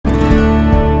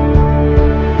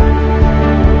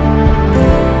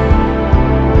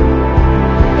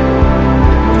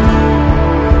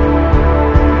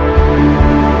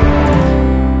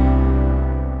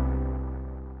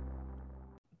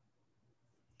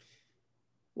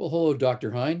Well, hello,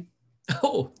 Dr. Hine.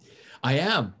 Oh, I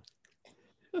am.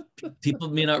 People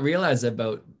may not realize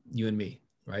about you and me,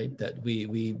 right? That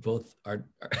we both are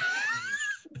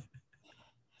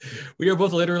we are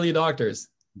both literally doctors.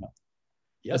 No.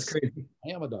 That's Yes, crazy. I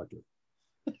am a doctor.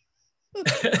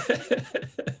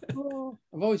 Oh,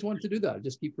 I've always wanted to do that. I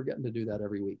just keep forgetting to do that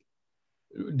every week.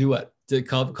 Do what? To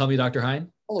call me Dr.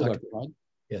 Hine? Hello, Dr. Hine.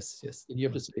 Yes, yes. And you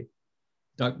have to say,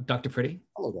 Dr. Pretty?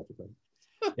 hello, Dr. Hine.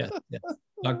 Yes, yes.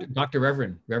 Dr.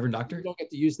 Reverend Doctor? You don't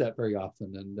get to use that very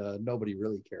often, and nobody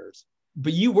really cares.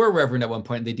 But you were Reverend at one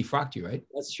point, and they defrocked you, right?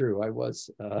 That's true. I was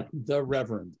the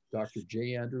Reverend Dr.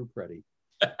 J. Andrew Preddy.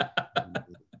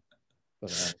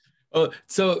 Oh,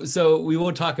 so we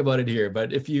won't talk about it here.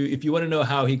 But if you want to know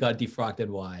how he got defrocked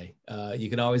and why, you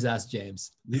can always ask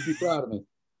James. You'd be proud of me.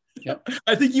 Yep.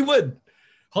 I think you would.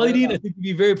 Hollydene, I think you'd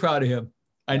be very proud of him.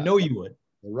 I know you would.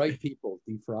 The right people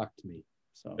defrocked me.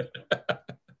 So.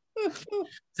 So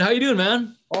how you doing,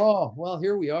 man? Oh, well,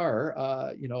 here we are.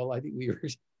 I think we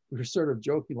were sort of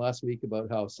joking last week about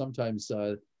how sometimes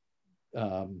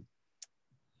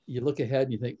you look ahead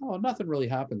and you think, oh, nothing really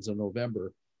happens in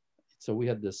November. So we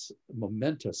had this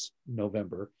momentous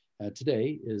November.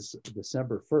 Today is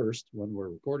December 1st when we're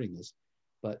recording this,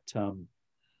 but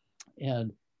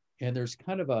and there's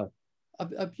kind of a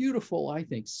beautiful, I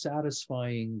think,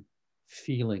 satisfying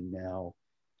feeling now,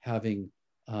 having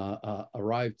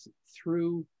arrived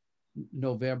through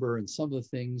November and some of the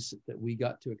things that we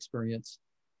got to experience,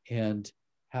 and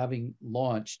having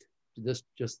launched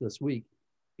just this week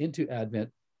into Advent.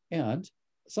 And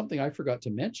something I forgot to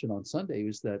mention on Sunday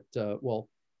was that,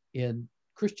 in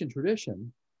Christian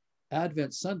tradition,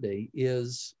 Advent Sunday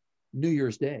is New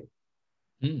Year's Day.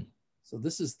 Mm. So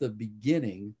this is the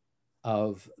beginning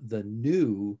of the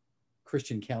new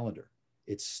Christian calendar.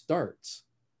 It starts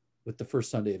with the first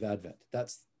Sunday of Advent.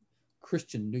 That's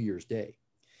Christian New Year's Day.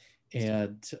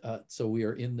 And so we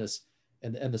are in this,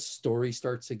 and the story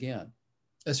starts again.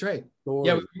 That's right.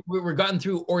 Yeah, we're gotten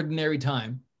through ordinary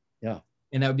time. Yeah.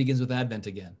 And now it begins with Advent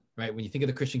again, right? When you think of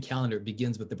the Christian calendar, it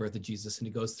begins with the birth of Jesus, and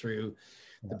it goes through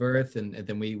the birth, and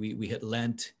then we hit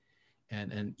Lent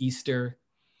and Easter,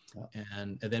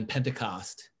 and then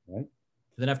Pentecost. Right. And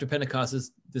then after Pentecost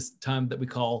is this time that we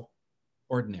call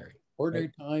ordinary.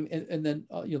 Ordinary time, and then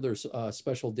there's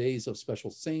special days of special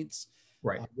saints,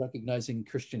 right? Recognizing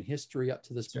Christian history up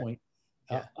to this point,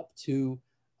 up to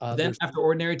then after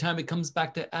ordinary time, it comes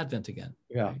back to Advent again.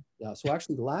 Yeah, right? Yeah. So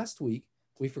actually, last week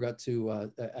we forgot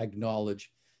to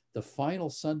acknowledge the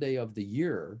final Sunday of the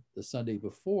year, the Sunday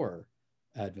before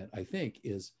Advent. I think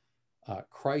is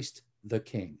Christ the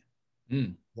King.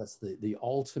 Mm. That's the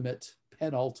ultimate,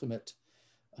 penultimate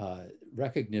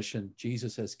recognition,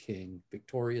 Jesus as King,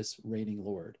 victorious, reigning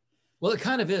Lord. Well, it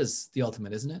kind of is the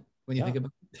ultimate, isn't it? When you think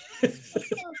about it.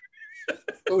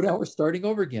 So now we're starting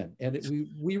over again, and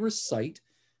we recite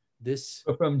this.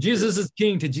 So from Jesus as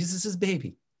King to Jesus as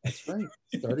baby. That's right.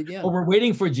 Start again. Well, we're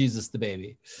waiting for Jesus the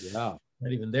baby. Yeah.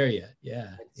 Not even there yet.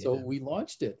 Yeah. So we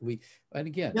launched it. We've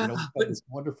had this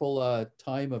wonderful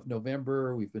time of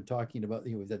November. We've been talking about,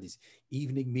 we've had these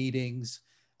evening meetings,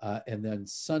 and then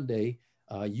Sunday,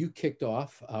 you kicked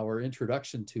off our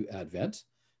introduction to Advent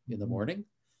in the morning.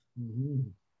 Mm-hmm.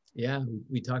 Yeah,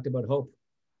 we talked about hope.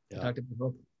 Yeah. We talked about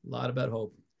hope, a lot about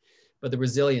hope, but the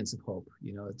resilience of hope.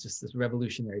 It's just this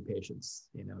revolutionary patience.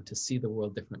 To see the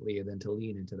world differently and then to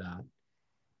lean into that,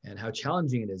 and how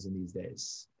challenging it is in these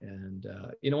days. And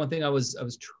one thing I was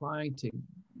trying to,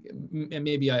 and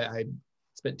maybe I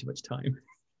spent too much time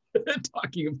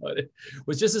talking about it,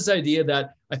 was just this idea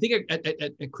that I think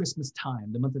at Christmas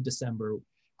time, the month of December,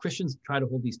 Christians try to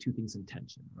hold these two things in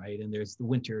tension, right? And there's the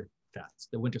winter fest,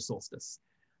 the winter solstice,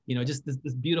 just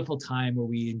this beautiful time where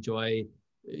we enjoy,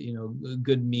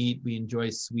 good meat, we enjoy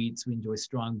sweets, we enjoy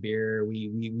strong beer,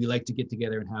 we like to get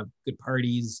together and have good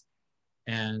parties,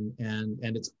 and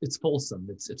it's fulsome,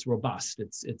 it's robust,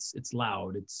 it's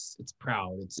loud, it's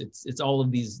proud, it's all of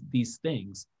these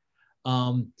things.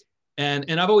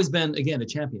 And I've always been, again, a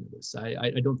champion of this.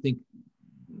 I don't think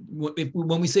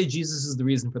when we say Jesus is the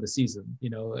reason for the season,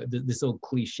 this old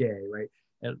cliche, right?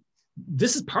 And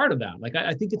this is part of that. Like,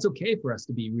 I think it's okay for us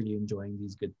to be really enjoying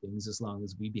these good things as long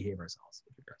as we behave ourselves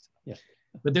with regards to that. Yeah.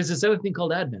 But there's this other thing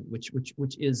called Advent, which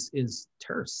is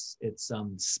terse. It's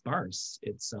sparse.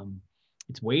 It's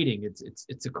waiting.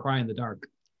 It's a cry in the dark,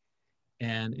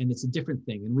 and it's a different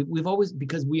thing. And we've always,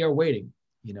 because we are waiting.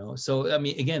 So I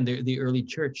mean, again, the early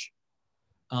church,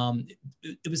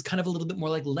 it was kind of a little bit more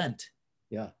like Lent.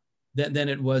 Yeah. Than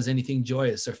it was anything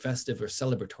joyous or festive or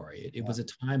celebratory. It was a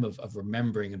time of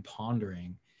remembering and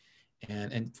pondering,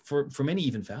 and for many,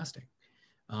 even fasting.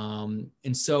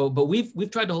 But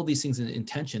we've tried to hold these things in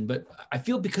tension, but I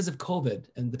feel because of COVID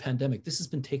and the pandemic, this has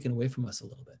been taken away from us a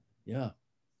little bit. Yeah.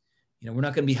 We're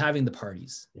not going to be having the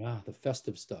parties. Yeah, the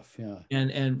festive stuff. Yeah.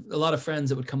 And a lot of friends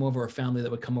that would come over, or family that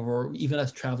would come over, or even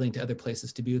us traveling to other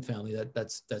places to be with family,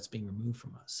 that's being removed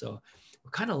from us. So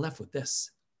we're kind of left with this.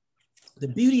 The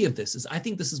beauty of this is, I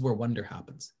think this is where wonder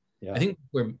happens. Yeah. I think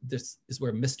this is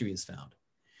where mystery is found.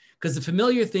 Because the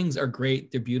familiar things are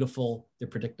great, they're beautiful, they're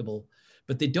predictable,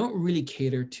 but they don't really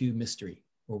cater to mystery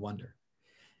or wonder.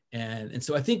 And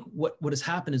so I think what has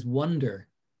happened is wonder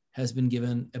has been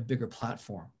given a bigger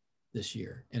platform this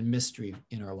year, and mystery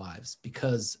in our lives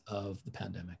because of the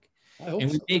pandemic.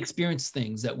 And we may experience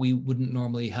things that we wouldn't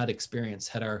normally had experienced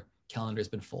had our calendars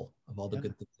been full of all the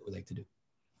good things that we like to do.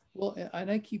 Well, and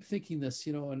I keep thinking this,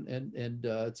 and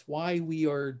it's why we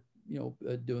are,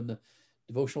 doing the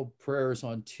devotional prayers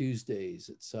on Tuesdays.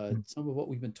 It's some of what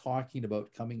we've been talking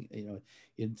about coming,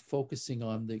 in focusing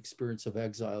on the experience of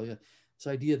exile. This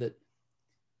idea that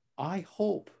I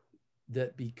hope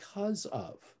that because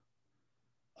of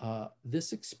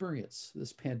this experience,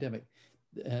 this pandemic,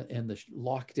 and the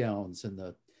lockdowns and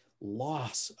the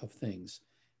loss of things,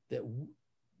 that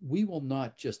we will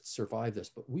not just survive this,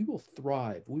 but we will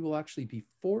thrive. We will actually be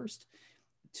forced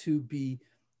to be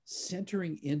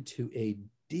centering into a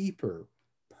deeper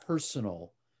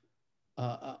personal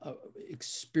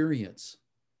experience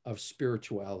of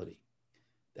spirituality.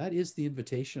 That is the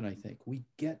invitation, I think. We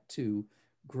get to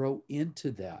grow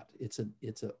into that. It's an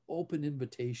open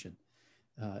invitation.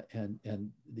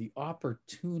 And the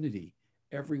opportunity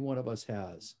every one of us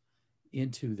has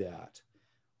into that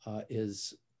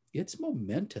it's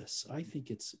momentous. I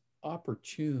think it's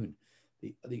opportune,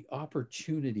 the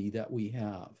opportunity that we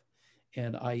have.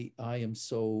 And I am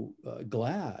so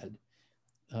glad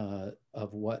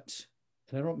of what,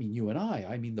 and I don't mean you and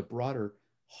I mean the broader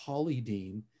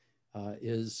Hollydene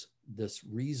is this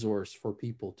resource for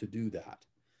people to do that.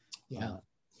 Yeah.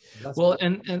 Well,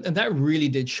 and that really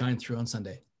did shine through on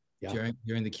Sunday. Yeah.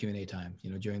 During the Q&A time,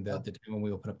 during the time when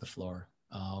we open up the floor,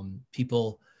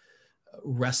 people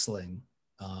wrestling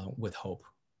with hope.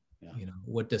 Yeah.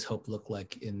 What does hope look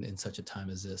like in such a time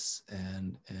as this?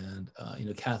 And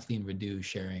Kathleen Redu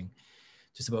sharing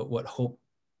just about what hope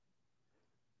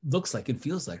looks like and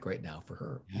feels like right now for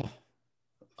her. Yeah.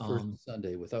 First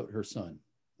Sunday without her son.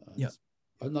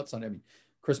 Not Sunday, I mean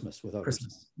Christmas without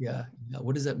Christmas. Her son. Yeah.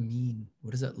 What does that mean? What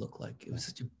does that look like? It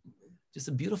was just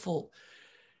a beautiful,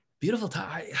 beautiful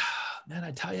time. Man,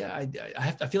 I tell you, I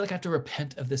feel like I have to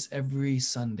repent of this every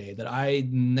Sunday, that I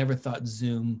never thought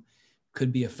Zoom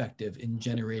could be effective in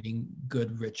generating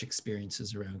good, rich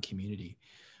experiences around community.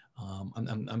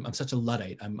 I'm such a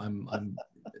Luddite. I'm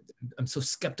so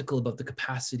skeptical about the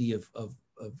capacity of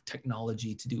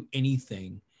technology to do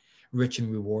anything rich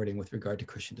and rewarding with regard to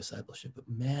Christian discipleship. But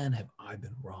man, have I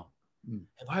been wrong.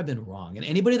 Have I been wrong? And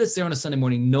anybody that's there on a Sunday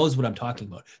morning knows what I'm talking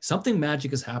about. Something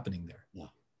magic is happening there. Yeah.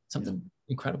 Something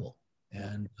incredible.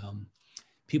 And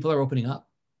people are opening up,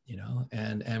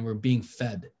 and we're being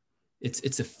fed.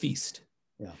 It's a feast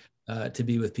to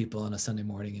be with people on a Sunday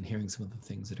morning and hearing some of the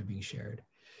things that are being shared.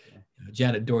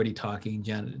 Janet Doherty talking,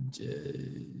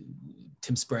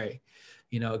 Tim Spray,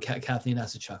 Kathleen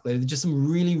Asachuk. There's just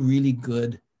some really, really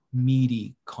good,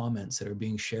 meaty comments that are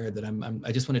being shared that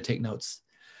I just want to take notes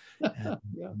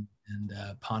and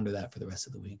ponder that for the rest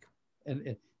of the week.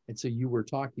 And so you were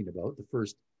talking about the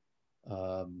first,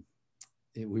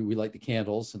 we like the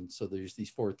candles, and so there's these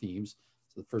 4 themes.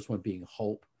 So the first one being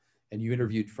hope, and you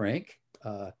interviewed Frank.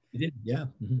 You did, yeah.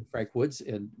 Mm-hmm. Frank Woods,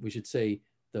 and we should say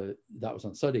that was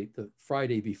on Sunday. The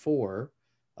Friday before,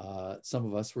 some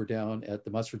of us were down at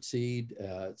the Mustard Seed,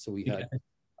 so we had,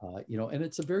 and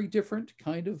it's a very different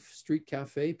kind of street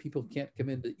cafe. People can't come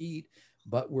in to eat,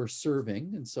 but we're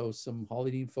serving, and so some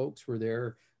Hollydene folks were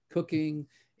there cooking,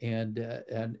 and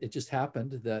it just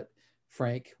happened that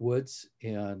Frank Woods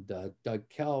and Doug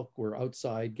Kelk were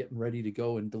outside getting ready to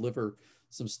go and deliver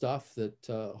some stuff that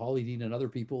Hollydene and other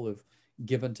people have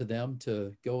given to them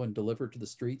to go and deliver to the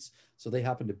streets. So they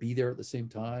happened to be there at the same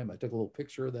time. I took a little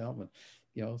picture of them and,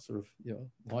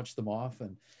 launched them off.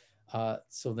 And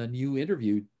so then you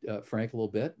interviewed Frank a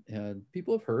little bit, and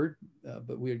people have heard,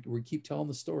 but we keep telling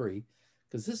the story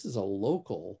because this is a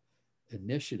local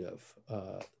initiative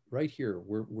right here.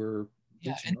 We're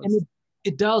and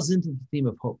it dials into the theme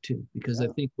of hope too, because I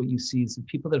think what you see is the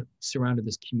people that have surrounded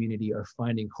this community are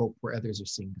finding hope where others are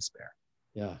seeing despair.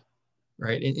 Yeah.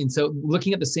 Right. And so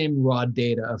looking at the same raw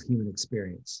data of human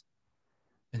experience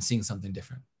and seeing something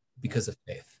different because of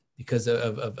faith, because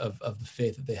of the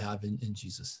faith that they have in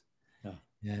Jesus. Yeah.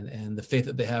 And the faith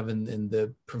that they have in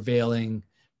the prevailing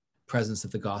presence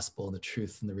of the gospel and the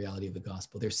truth and the reality of the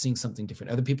gospel. They're seeing something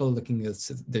different. Other people are looking at,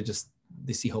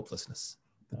 they see hopelessness.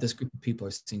 But this group of people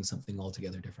are seeing something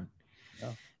altogether different.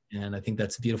 Yeah. And I think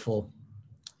that's a beautiful,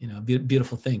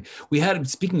 beautiful thing.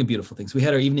 Speaking of beautiful things, we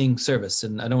had our evening service,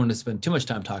 and I don't want to spend too much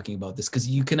time talking about this because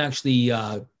you can actually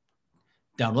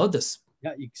download this.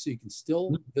 Yeah, so you can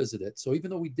still visit it. So even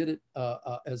though we did it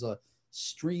as a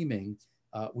streaming,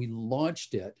 we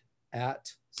launched it at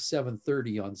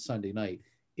 7:30 on Sunday night.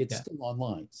 It's still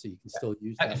online, so you can still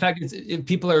use that. In fact, if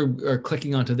people are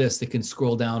clicking onto this, they can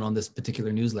scroll down on this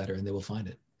particular newsletter and they will find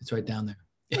it. It's right down there.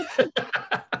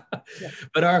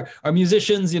 But our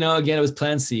musicians, again, it was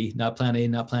Plan C, not Plan A,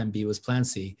 not Plan B, it was Plan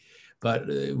C. But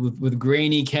with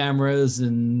grainy cameras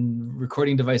and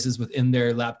recording devices within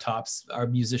their laptops, our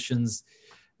musicians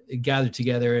gathered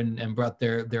together and brought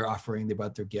their offering, they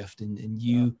brought their gift, and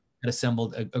you had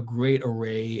assembled a great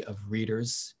array of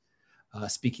readers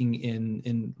speaking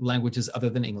in languages other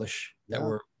than English that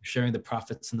were sharing the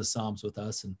prophets and the Psalms with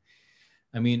us. And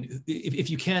I mean, if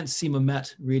you can't see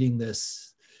Mamet reading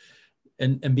this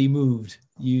and be moved,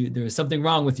 there was something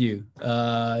wrong with you.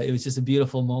 It was just a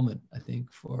beautiful moment, I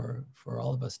think, for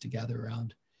all of us to gather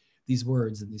around these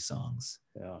words and these songs.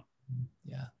 Yeah.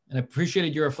 And I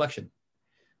appreciated your reflection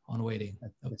on waiting.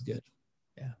 That was good.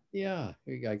 Yeah.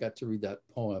 I got to read that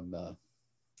poem,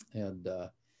 and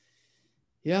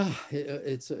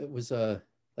it was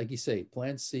like you say,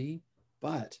 Plan C.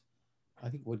 But I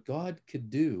think what God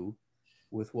could do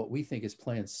with what we think is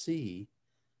Plan C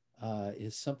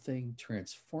is something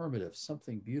transformative,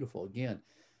 something beautiful. Again,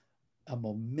 a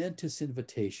momentous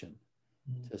invitation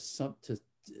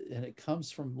and it comes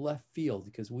from left field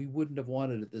because we wouldn't have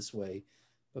wanted it this way,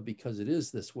 but because it is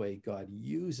this way, God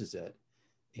uses it.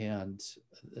 And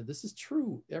this is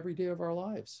true every day of our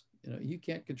lives. You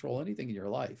can't control anything in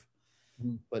your life,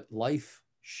 but life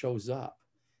shows up.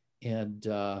 And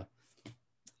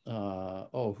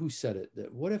who said it?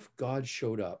 That what if God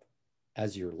showed up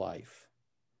as your life?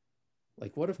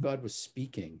 Like, what if God was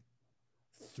speaking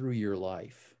through your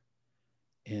life?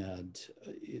 And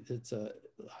it's I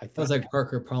think it was like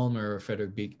Parker Palmer or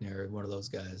Frederick Buechner, one of those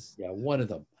guys. Yeah, one of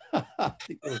them. I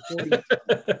think there were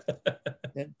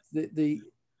 40. And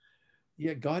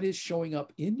God is showing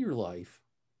up in your life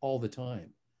all the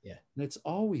time. Yeah. And it's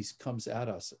always comes at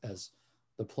us as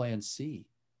the Plan C.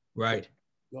 Right.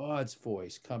 God's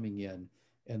voice coming in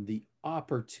and the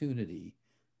opportunity,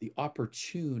 the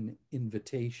opportune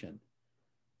invitation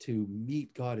to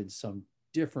meet God in some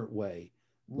different way,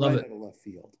 right out of left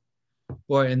field.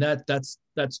 Boy, and that's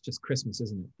just Christmas,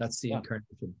 isn't it? That's the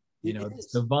incarnation.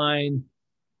 This divine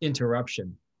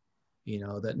interruption,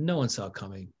 that no one saw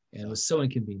coming, and it was so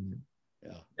inconvenient.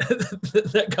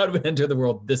 That God would enter the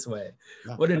world this way.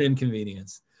 What an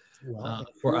inconvenience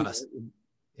for us.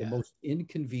 The most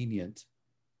inconvenient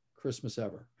Christmas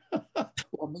ever.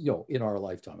 Well, in our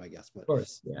lifetime, I guess. But of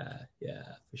course, yeah,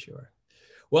 for sure.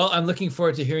 Well, I'm looking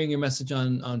forward to hearing your message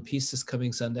on peace this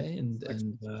coming Sunday, and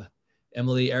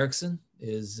Emily Erickson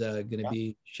is going to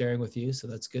be sharing with you, so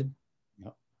that's good.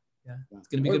 Yeah, it's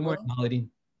going to be a good morning, Hollydene.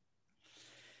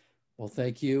 Well,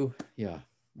 thank you. Yeah,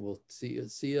 we'll see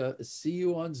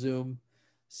you on Zoom.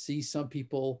 See some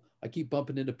people. I keep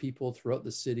bumping into people throughout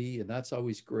the city, and that's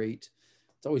always great.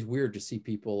 It's always weird to see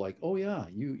people like, oh yeah,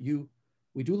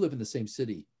 we do live in the same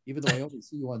city, even though I only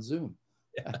see you on Zoom.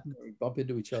 We bump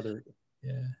into each other.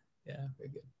 Yeah, very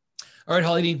good. All right,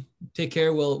 Hollydene, take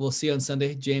care. We'll see you on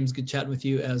Sunday. James, good chatting with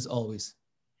you as always.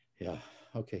 Yeah.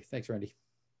 Okay. Thanks, Randy.